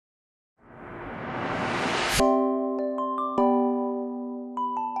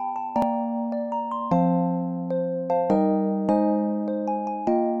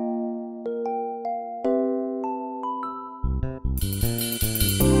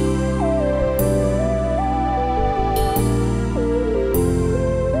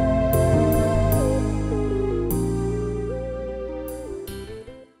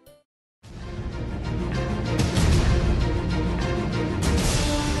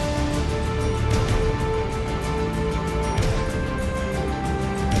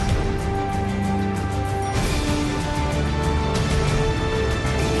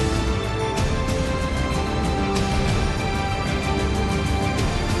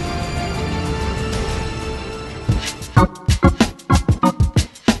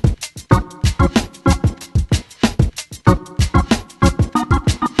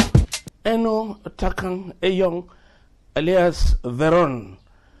young Enoh Eyong, alias Veron,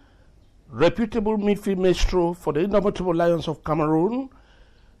 reputable midfield maestro for the Indomitable Lions of Cameroon,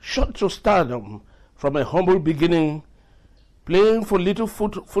 shot to stardom from a humble beginning, playing for Little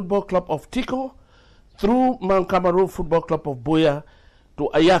Foot Football Club of Tiko, through Mount Cameroon Football Club of Boya to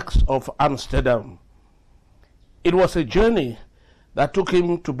Ajax of Amsterdam. It was a journey that took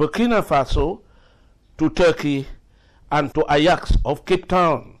him to Burkina Faso, to Turkey, and to Ajax of Cape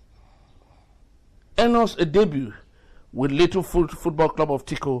Town. Enoh's debut with Little Foot Football Club of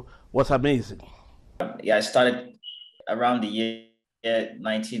Tiko was amazing. Yeah, I started around the year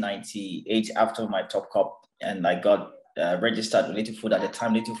 1998 after my top cup, and I got registered with Little Foot. At the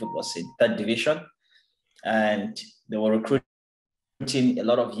time, Little Foot was in third division, and they were recruiting a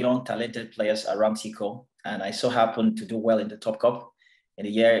lot of young, talented players around Tiko. And I so happened to do well in the top cup in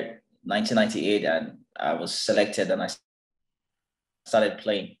the year 1998, and I was selected and I started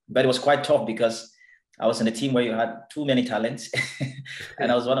playing. But it was quite tough because I was in a team where you had too many talents,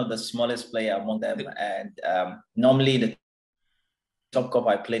 and I was one of the smallest players among them. And normally the top cup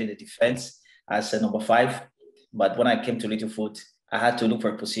I played in the defense as a number 5, but when I came to Little Foot, I had to look for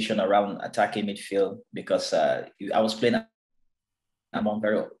a position around attacking midfield because I was playing among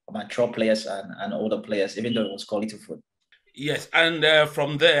very mature players and older players, even though it was called Little Foot. Yes, and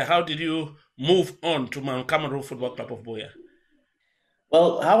from there, how did you move on to Mount Cameroon Football Club of Boya?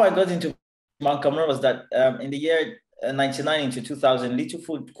 Well, how I got into Mount Cameroon was that in the year 99 into 2000, Little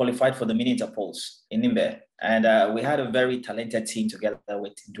Foot qualified for the mini interpols in Nimbe. And we had a very talented team together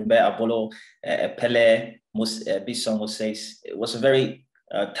with Dumbe Abolo, Pele, Bisson Moses. It was a very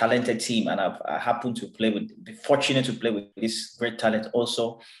talented team, and I happened to be fortunate to play with this great talent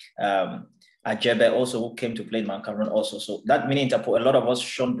also. Ajebe also, who came to play in Mount Cameroon also. So that mini interpol, a lot of us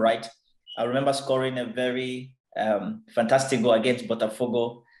shone bright. I remember scoring a very fantastic goal against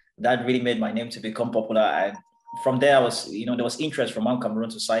Botafogo. That really made my name to become popular. And from there, there was interest from Mount Cameroon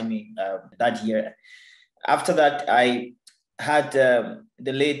to sign me that year. After that, I had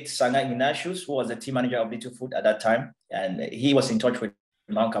the late Sanga Ignatius, who was the team manager of Little Foot at that time. And he was in touch with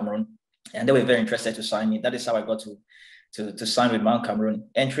Mount Cameroon, and they were very interested to sign me. That is how I got to sign with Mount Cameroon,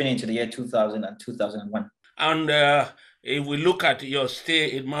 entering into the year 2000 and 2001. And if we look at your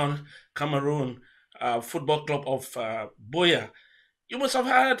stay in Mount Cameroon Football Club of Boya, you must have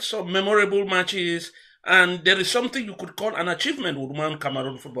had some memorable matches, and there is something you could call an achievement with Mount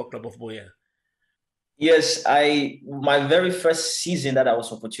Cameroon Football Club of Boya. Yes, my very first season that I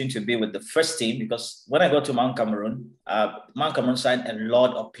was opportune to be with the first team, because when I got to Mount Cameroon signed a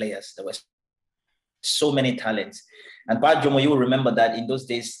lot of players. There were so many talents. And Pat Jomo, you will remember that in those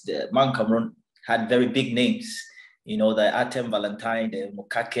days, the Mount Cameroon had very big names. You know, the Atem Valentine, the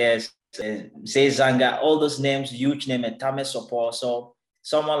Mukakes, Zanga, all those names, huge name, Tame Sopo. So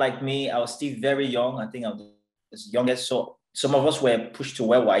someone like me, I was still very young. I think I was the youngest. So some of us were pushed to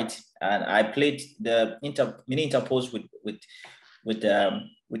wear white, and I played the mini interpols with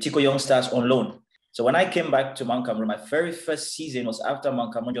Tiko youngsters on loan. So when I came back to Mount Cameroon, my very first season was after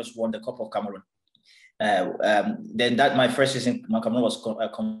Mount Cameroon just won the Cup of Cameroon. Then my first season, Mount Cameroon was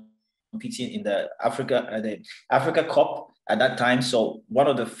competing in the Africa Cup at that time. So one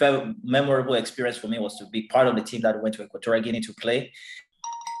of the memorable experience for me was to be part of the team that went to Equatorial Guinea to play.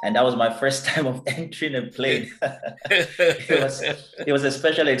 And that was my first time of entering and playing. It was a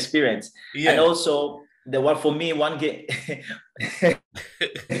special experience. Yeah. And also, one game for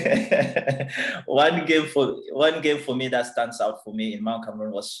me that stands out for me in Mount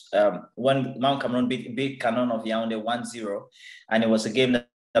Cameroon was when Mount Cameroon beat Canon of Yaoundé 1-0. And it was a game that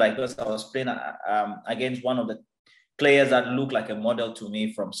I was playing against one of the players that looked like a model to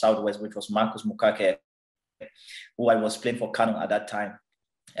me from Southwest, which was Marcus Mukake, who I was playing for Canon at that time.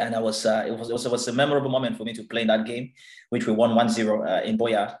 And it was a memorable moment for me to play in that game, which we won 1-0 in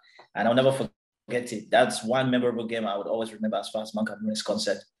Boya. And I'll never forget it. That's one memorable game I would always remember as far as Mount Cameroon is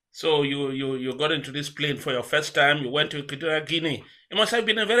concerned. So you got into this plane for your first time. You went to Equatorial Guinea. It must have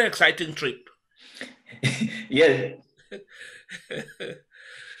been a very exciting trip. Yeah.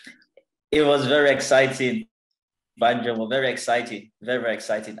 It was very exciting. Banjo, very exciting, very, very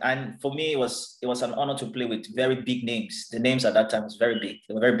exciting. And for me, it was an honor to play with very big names. The names at that time was very big.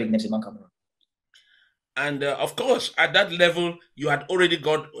 They were very big names in Mount Cameroon. And of course, at that level, you had already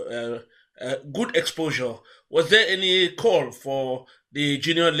got good exposure. Was there any call for the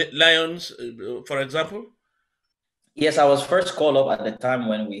junior Lions, for example? Yes, I was first called up at the time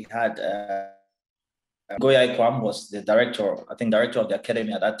when we had Goya Ikwam was the director of the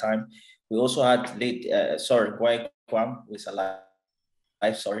academy at that time. We also had Goya Ikwam was alive,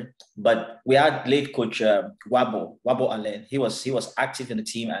 but we had late coach Wabo Allen. He was active in the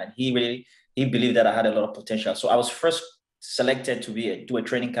team, and he really he believed that I had a lot of potential. So I was first selected to do a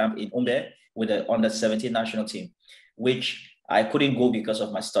training camp in Umbe with the under 17 national team, which I couldn't go because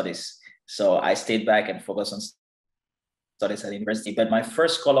of my studies. So I stayed back and focused on studies at university. But my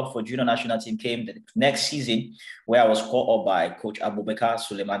first call up for junior national team came the next season, where I was called up by Coach Abubakar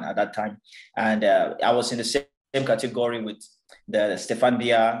Suleiman at that time. And I was in the same category with the Stefan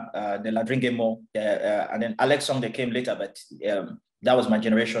Bia, the Ladringemo, and then Alex Song, they came later. But that was my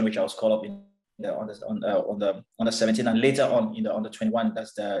generation, which I was called up in on the under 17, and later on in the under 21.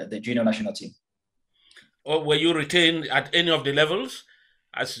 That's the junior national team. Or were you retained at any of the levels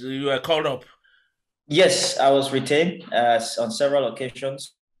as you were called up? Yes, I was retained on several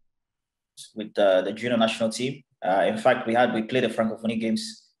occasions with the junior national team. In fact, we played the Francophonie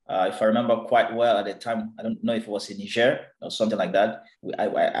games. If I remember quite well at the time, I don't know if it was in Niger or something like that.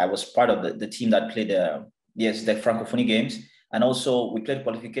 I was part of the team that played the Francophonie games. And also we played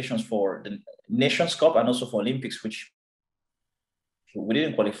qualifications for the Nations Cup and also for Olympics, which we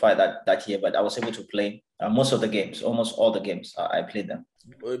didn't qualify that year, but I was able to play most of the games, almost all the games. I played them.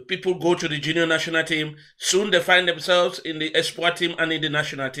 People go to the junior national team. Soon they find themselves in the Espoir team and in the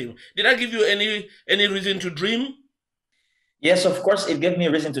national team. Did that give you any reason to dream? Yes, of course, it gave me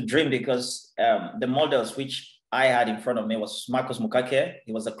a reason to dream because the models which I had in front of me was Marcus Mukake.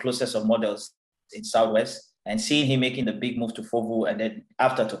 He was the closest of models in Southwest. And seeing him making the big move to Fovu and then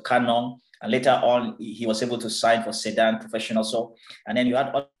after to Canon, and later on, he was able to sign for Sedan Professional. So, and then you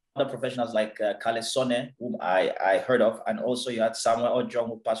had other professionals like Kale Sone, whom I heard of, and also you had Samuel Ojong,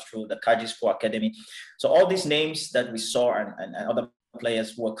 who passed through the Kaji Sport Academy. So all these names that we saw and other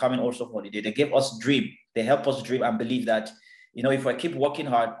players who were coming also for the day, they gave us dream. They helped us dream and believe that, if I keep working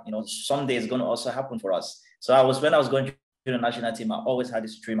hard, someday it's going to also happen for us. So when I was going to the national team, I always had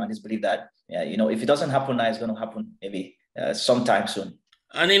this dream and this belief that, if it doesn't happen now, it's going to happen maybe sometime soon.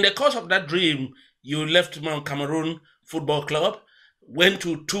 And in the course of that dream, you left Mount Cameroon Football Club, went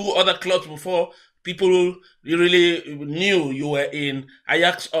to 2 other clubs before people really knew you were in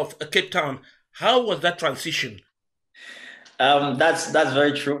Ajax of Cape Town. How was that transition? That's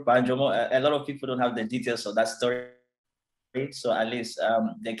very true, Banjomo. A lot of people don't have the details of that story. So at least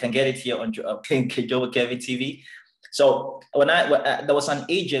they can get it here on Jobo Kevin TV. So when there was an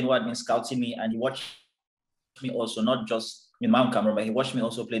agent who had been scouting me, and he watched me also, not just in Mount Cameroon, but he watched me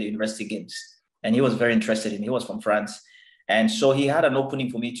also play the university games. And he was very interested in me. He was from France. And so he had an opening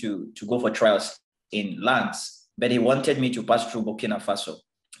for me to go for trials in Lens, but he wanted me to pass through Burkina Faso.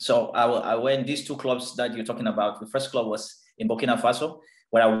 So I went these 2 clubs that you're talking about. The first club was in Burkina Faso,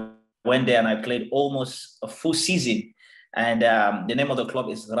 where I went there and I played almost a full season. And the name of the club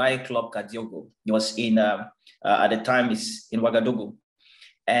is Rai Club Kadiogo. It was at the time it's in Ouagadougou.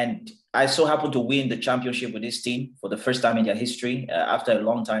 And I so happened to win the championship with this team for the first time in their history. After a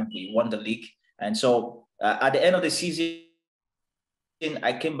long time, we won the league. And so at the end of the season,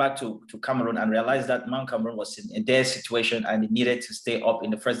 I came back to Cameroon and realized that Mount Cameroon was in their situation and it needed to stay up in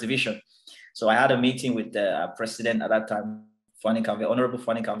the first division. So I had a meeting with the president at that time, Honorable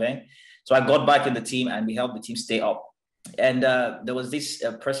Fanny Canvain. So I got back in the team and we helped the team stay up. And there was this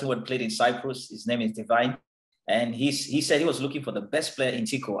person who had played in Cyprus. His name is Divine. And he said he was looking for the best player in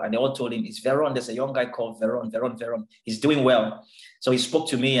Tiko. And they all told him, it's Veron. There's a young guy called Veron. He's doing well. So he spoke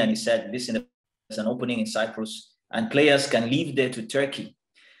to me and he said, listen, there's an opening in Cyprus and players can leave there to Turkey.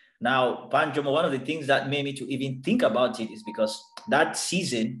 Now, Panjomo, one of the things that made me to even think about it is because that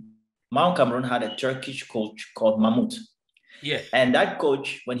season, Mount Cameroon had a Turkish coach called Mahmoud. Yeah. And that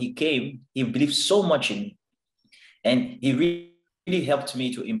coach, when he came, he believed so much in me. And he really helped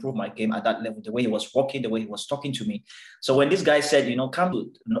me to improve my game at that level, the way he was walking, the way he was talking to me. So when this guy said, come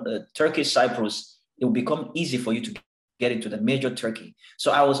to Turkish Cyprus, it will become easy for you to get into the major Turkey.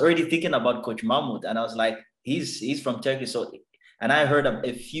 So I was already thinking about Coach Mahmoud, and I was like, he's from Turkey. So, and I heard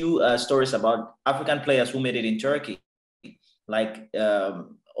a few stories about African players who made it in Turkey. Like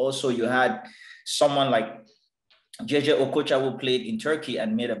also you had someone like JJ Okocha, who played in Turkey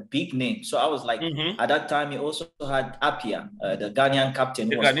and made a big name. So I was like, at that time, he also had Apia, the Ghanaian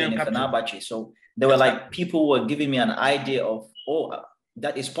captain who was playing in Fenerbahce. So they were like, people were giving me an idea of,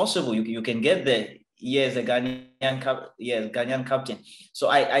 that is possible. You can get there. Yes, the Ghanaian captain. So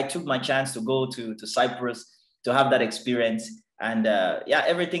I took my chance to go to Cyprus to have that experience. And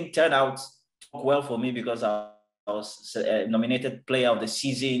everything turned out well for me because I was nominated player of the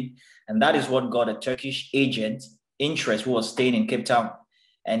season. And that is what got a Turkish agent interest who was staying in Cape Town.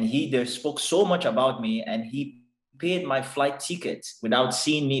 And they spoke so much about me and he paid my flight ticket without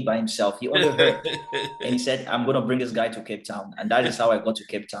seeing me by himself. He only heard and he said, I'm going to bring this guy to Cape Town. And that is how I got to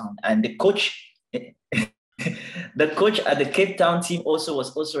Cape Town. And the coach, The coach at the Cape Town team was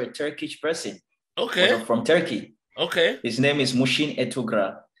also a Turkish person. Okay. Was from Turkey. Okay. His name is Mushin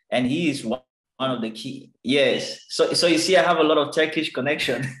Etugra, and he is one of the key. Yes. So you see, I have a lot of Turkish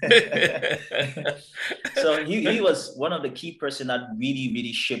connection. So he was one of the key person that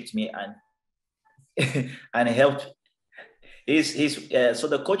really shaped me and helped. So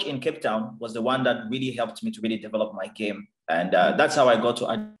the coach in Cape Town was the one that really helped me to really develop my game, and that's how I got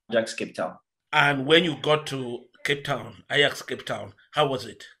to Ajax Cape Town. And when you got to Cape Town, Ajax Cape Town, how was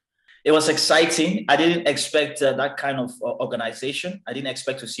it? It was exciting. I didn't expect that kind of organization. I didn't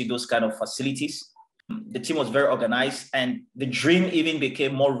expect to see those kind of facilities. The team was very organized, and the dream even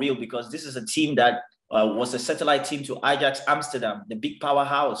became more real because this is a team that was a satellite team to Ajax Amsterdam, the big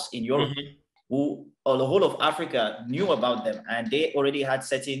powerhouse in Europe, who the whole of Africa knew about them, and they already had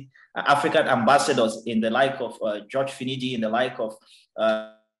certain African ambassadors in the like of George Finidi, in the like of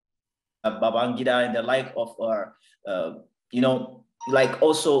Babangida, in the like of like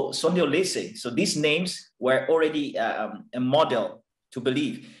also Sunday Olese. So these names were already a model to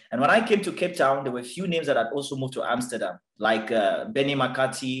believe. And when I came to Cape Town, there were a few names that had also moved to Amsterdam, like Benny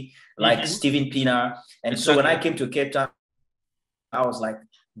McCarthy, like Steven Pienaar. And so when I came to Cape Town, I was like,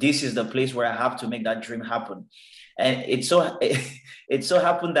 this is the place where I have to make that dream happen. And it so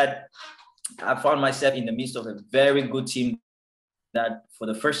happened that I found myself in the midst of a very good team that for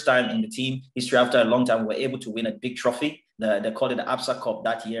the first time in the team history after a long time, we were able to win a big trophy. They called it the ABSA Cup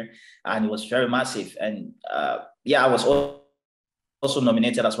that year, and it was very massive. And I was also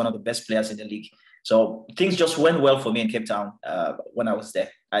nominated as one of the best players in the league. So things just went well for me in Cape Town when I was there.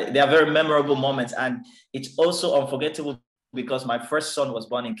 They are very memorable moments, and it's also unforgettable because my first son was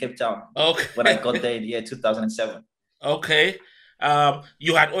born in Cape Town when I got there in the year 2007. Okay.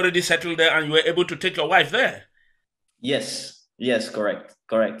 You had already settled there and you were able to take your wife there? Yes, correct.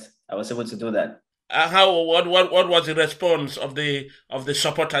 I was able to do that. What was the response of the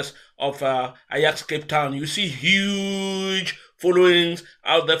supporters of Ajax Cape Town? You see huge followings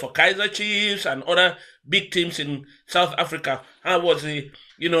out there for Kaiser Chiefs and other big teams in South Africa. How was the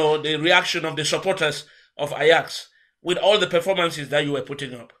reaction of the supporters of Ajax with all the performances that you were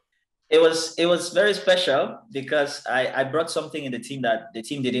putting up? It was very special because I brought something in the team that the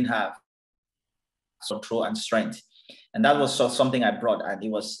team didn't have. Control and strength. And that was something I brought, and it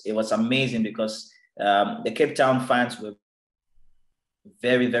was amazing because the Cape Town fans were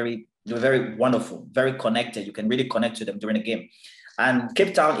very wonderful, very connected. You can really connect to them during the game. And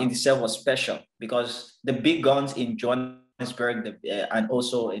Cape Town in itself was special because the big guns in Johannesburg and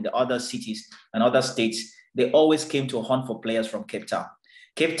also in the other cities and other states, they always came to hunt for players from Cape Town.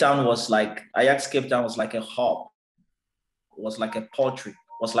 Cape Town was like, Ajax Cape Town was like a hub, was like a poultry,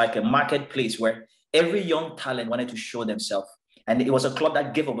 was like a marketplace where every young talent wanted to show themselves. And it was a club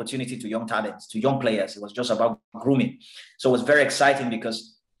that gave opportunity to young talents, to young players. It was just about grooming. So it was very exciting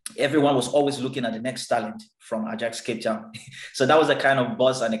because everyone was always looking at the next talent from Ajax Cape Town. So that was the kind of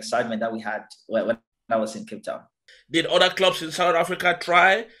buzz and excitement that we had when I was in Cape Town. Did other clubs in South Africa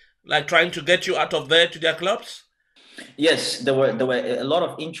trying to get you out of there to their clubs? Yes, there were a lot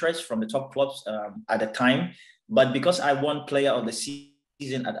of interest from the top clubs at the time. But because I won player of the season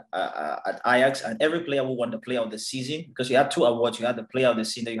at Ajax, and every player who won the player of the season, because you had two awards, you had the player of the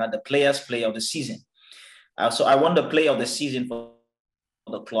season, you had the players player of the season. So I won the player of the season for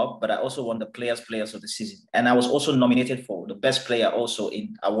the club, but I also won the players of the season. And I was also nominated for the best player also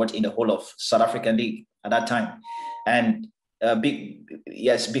in award in the whole of South African League at that time. And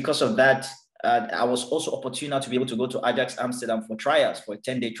because of that, I was also opportune to be able to go to Ajax Amsterdam for trials, for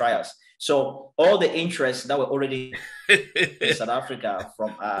 10-day trials. So all the interests that were already in South Africa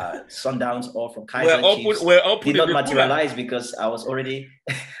from Sundowns or from Kaiser Chiefs did not materialize because I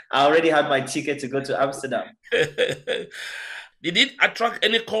already had my ticket to go to Amsterdam. Did it attract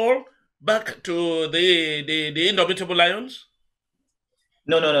any call back to the Indomitable Lions?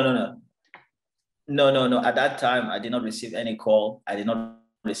 No. At that time, I did not receive any call. I did not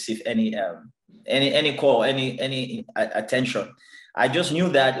receive any call, any attention. I just knew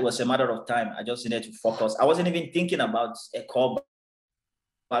that it was a matter of time. I just needed to focus. I wasn't even thinking about a call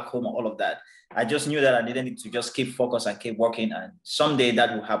back home or all of that. I just knew that I needed to just keep focused and keep working, and someday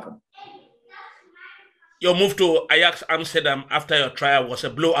that will happen. Your move to Ajax Amsterdam after your trial was a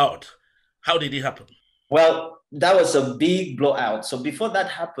blowout. How did it happen? Well, that was a big blowout. So before that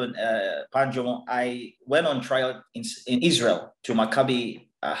happened, Panjo, I went on trial in Israel to Maccabi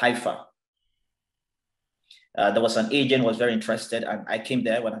Haifa. There was an agent who was very interested, and I came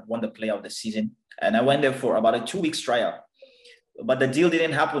there when I won the player of the season. And I went there for about a 2 weeks trial. But the deal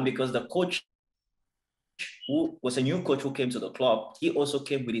didn't happen because the coach, who was a new coach who came to the club, he also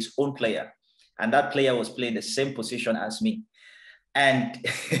came with his own player. and that player was playing the same position as me. And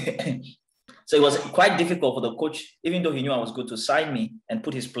so it was quite difficult for the coach, even though he knew I was good, to sign me and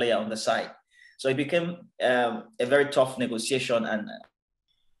put his player on the side. So it became a very tough negotiation and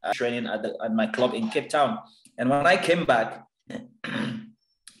training at my club in Cape Town. And when I came back,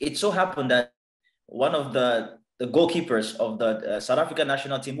 it so happened that one of the goalkeepers of the South African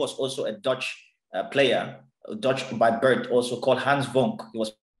national team was also a Dutch player, Dutch by birth, also called Hans Vonk. He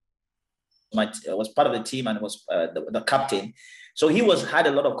was part of the team and was the captain. So he had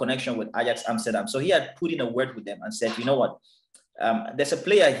a lot of connection with Ajax Amsterdam. So he had put in a word with them and said, you know what, there's a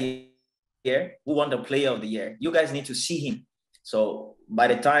player here who won the player of the year. You guys need to see him. So by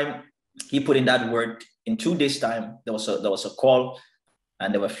the time he put in that word, in 2 days' time, there was a call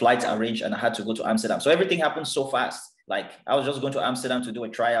and there were flights arranged and I had to go to Amsterdam. So everything happened so fast. Like I was just going to Amsterdam to do a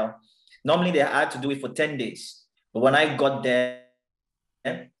trial. Normally they had to do it for 10 days. But when I got there,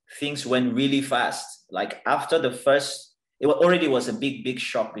 things went really fast. Like after the first, it already was a big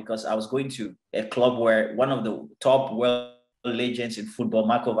shock because I was going to a club where one of the top world legends in football,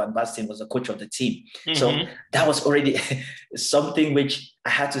 Marco van Basten, was the coach of the team. Mm-hmm. So that was already something which I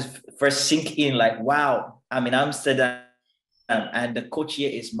had to first sink in, like, wow, I'm in Amsterdam and the coach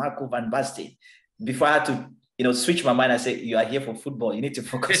here is Marco van Basten. Before I had to, switch my mind, I say, you are here for football. You need to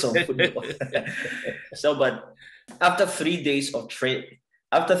focus on football. So, but after 3 days of training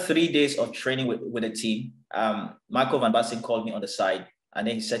with the team, Marco van Basten called me on the side and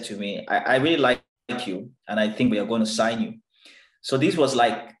then he said to me, I really like you and I think we are going to sign you. So this was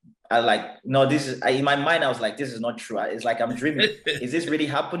like, in my mind, I was like, this is not true. It's like I'm dreaming. Is this really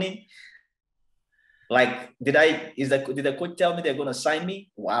happening? Like, did the coach tell me they're going to sign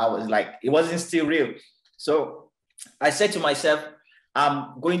me? Wow, it's like, it wasn't still real. So I said to myself,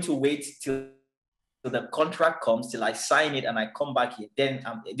 I'm going to wait till the contract comes, till I sign it and I come back here. Then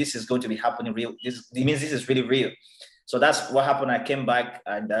this is going to be happening real. It means this is really real. So that's what happened. I came back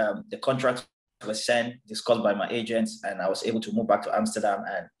and the contract was sent, discussed by my agents, and I was able to move back to Amsterdam.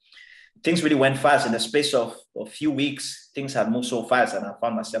 And things really went fast. In the space of a few weeks, things had moved so fast, and I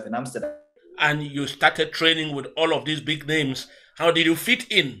found myself in Amsterdam. And you started training with all of these big names. How did you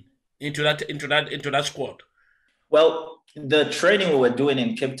fit into that squad? Well, the training we were doing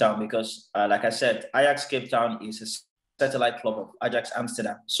in Cape Town, because like I said, Ajax Cape Town is a satellite club of Ajax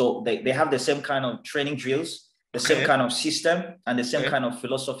Amsterdam. So they have the same kind of training drills, the same kind of system, and the same kind of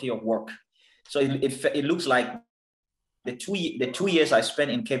philosophy of work. So it looks like the 2 years I spent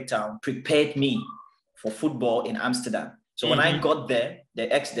in Cape Town prepared me for football in Amsterdam. So when I got there,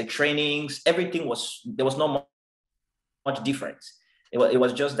 the trainings, everything there was not much difference. It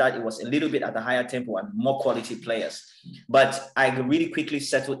was just that it was a little bit at a higher tempo and more quality players. But I really quickly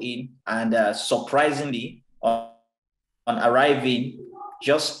settled in, and surprisingly, on arriving,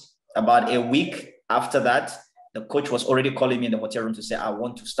 just about a week after that, the coach was already calling me in the hotel room to say, I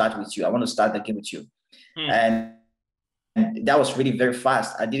want to start with you. I want to start the game with you. And that was really very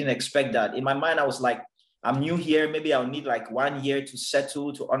fast. I didn't expect that. In my mind, I was like, I'm new here. Maybe I'll need like 1 year to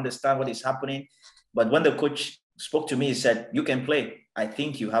settle, to understand what is happening. But when the coach spoke to me, he said, you can play. I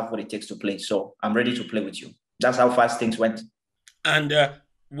think you have what it takes to play. So I'm ready to play with you. That's how fast things went. And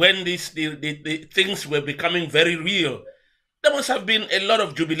when the things were becoming very real, there must have been a lot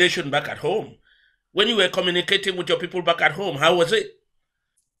of jubilation back at home. When you were communicating with your people back at home, how was it?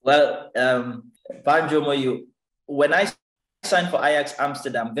 Well, Banjo, when I signed for Ajax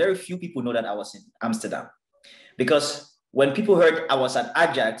Amsterdam, very few people know that I was in Amsterdam. Because when people heard I was at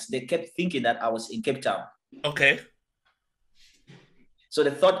Ajax, they kept thinking that I was in Cape Town. Okay. So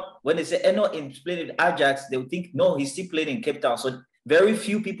they thought when they say Enoh is playing in Ajax, they would think, no, he's still playing in Cape Town. So very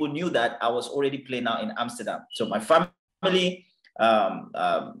few people knew that I was already playing now in Amsterdam. So my family,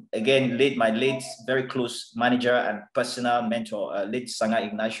 again, my late, very close manager and personal mentor, late Sanga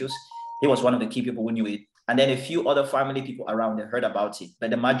Ignatius, he was one of the key people who knew it. And then a few other family people around, they heard about it.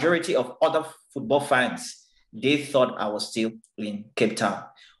 But the majority of other football fans, they thought I was still in Cape Town.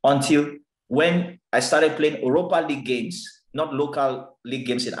 Until when I started playing Europa League games, not local league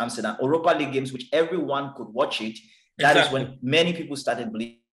games in Amsterdam, Europa League games, which everyone could watch it. That is when many people started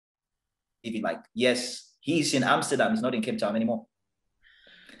believing, like, yes, he's in Amsterdam, he's not in Cape Town anymore.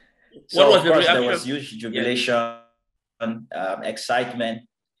 So of course, there was huge jubilation, excitement.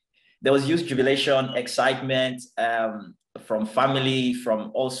 There was huge jubilation, excitement from family,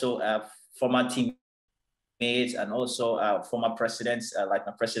 from also former teammates, and also former presidents, like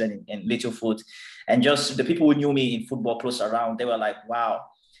my president in Little Foot, and just the people who knew me in football close around. They were like, wow.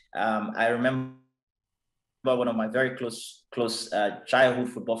 I remember one of my very close childhood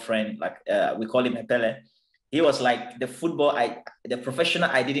football friend, like we call him Epele. he was like the professional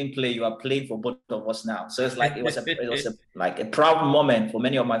I didn't play. You are playing for both of us now. So it's like it was like a proud moment for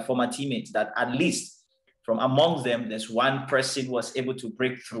many of my former teammates that at least from amongst them, there's one person who was able to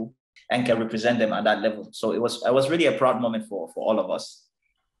break through and can represent them at that level. So it was really a proud moment for all of us.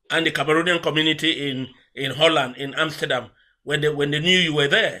 And the Cameroonian community in Holland, in Amsterdam, when they knew you were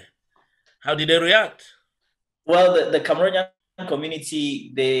there, how did they react? Well, the Cameroonian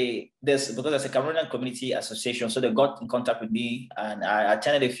community, because there's a Cameroonian community association, so they got in contact with me, and I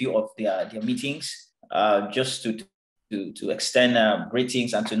attended a few of their meetings, just to extend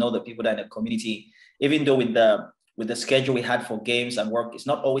greetings and to know the people that in the community. Even though with the schedule we had for games and work, it's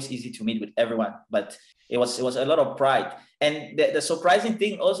not always easy to meet with everyone, but it was a lot of pride. And the surprising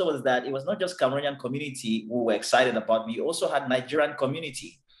thing also was that it was not just Cameroonian community who were excited about me. We also had Nigerian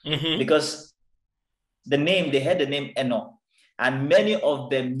community, because they had the name Enoh, and many of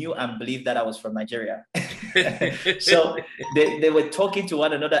them knew and believed that I was from Nigeria. So they were talking to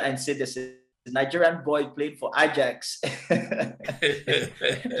one another and said, "This is a Nigerian boy playing for Ajax."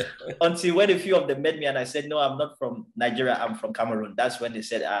 Until when a few of them met me and I said, "No, I'm not from Nigeria, I'm from Cameroon." That's when they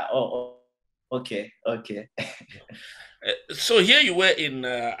said, "Oh, okay." So here you were in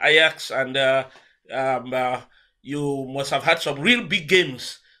Ajax, and you must have had some real big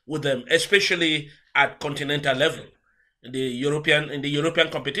games with them, especially at continental level, in the European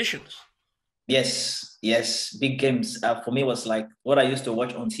competitions. Yes, big games for me was like what I used to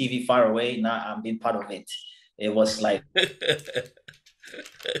watch on TV far away. Now I'm being part of it. It was like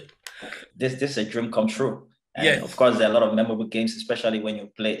this is a dream come true. And yes, of course, there are a lot of memorable games, especially when you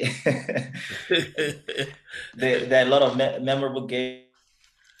play. there are a lot of memorable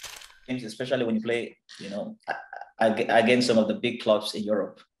games, especially when you play, against some of the big clubs in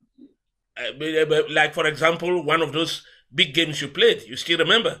Europe. Like, for example, one of those big games you played, you still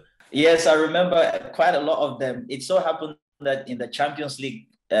remember? Yes, I remember quite a lot of them. It so happened that in the Champions League,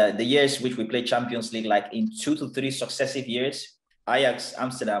 the years which we played Champions League, like in 2 to 3 successive years, Ajax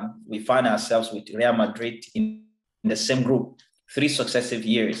Amsterdam, we found ourselves with Real Madrid in the same group 3 successive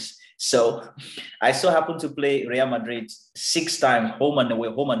years. So I so happened to play Real Madrid 6 times, home and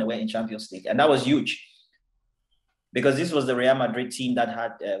away in Champions League. And that was huge, because this was the Real Madrid team that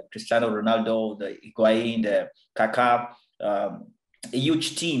had Cristiano Ronaldo, the Higuain, the Kaká, a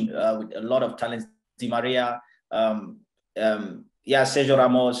huge team with a lot of talents, Di Maria, Sergio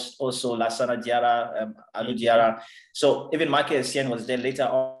Ramos, also Lassana Diarra, Anu Diarra. So even Mighty Ajax was there later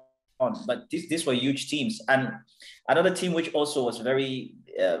on. But these were huge teams. And another team which also was very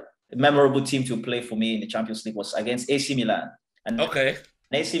memorable team to play for me in the Champions League was against AC Milan. And okay.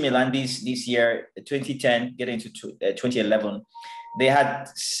 AC Milan this year, 2010, getting into 2011, they had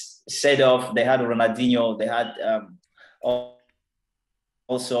Seedorf, they had Ronaldinho, they had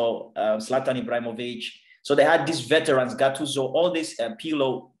also Zlatan Ibrahimovic. So they had these veterans, Gattuso, all these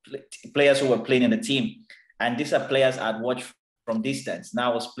Pirlo players who were playing in the team. And these are players I'd watched from distance.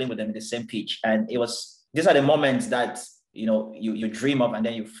 Now I was playing with them in the same pitch. And these are the moments that, you dream of, and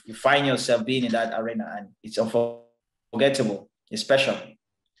then you find yourself being in that arena, and it's unforgettable. It's special.